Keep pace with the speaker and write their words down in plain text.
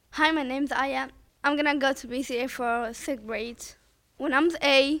Hi, my name's Aya. I'm gonna go to BCA for sixth grade. When I'm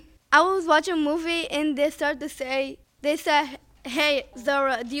A, I was watching a movie and they said, hey,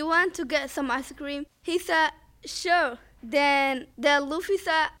 Zora, do you want to get some ice cream? He said, sure. Then Luffy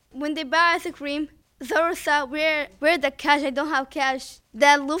said, when they buy ice cream, Zoro said, where the cash? I don't have cash.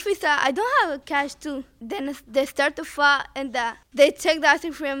 Then Luffy said, I don't have cash too. Then they start to fight and they take the ice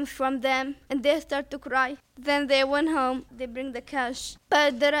cream from them and they start to cry. Then they went home, they bring the cash.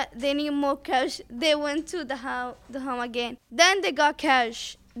 But they need more cash. They went to the home again. Then they got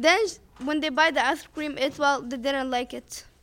cash. Then when they buy the ice cream, they didn't like it.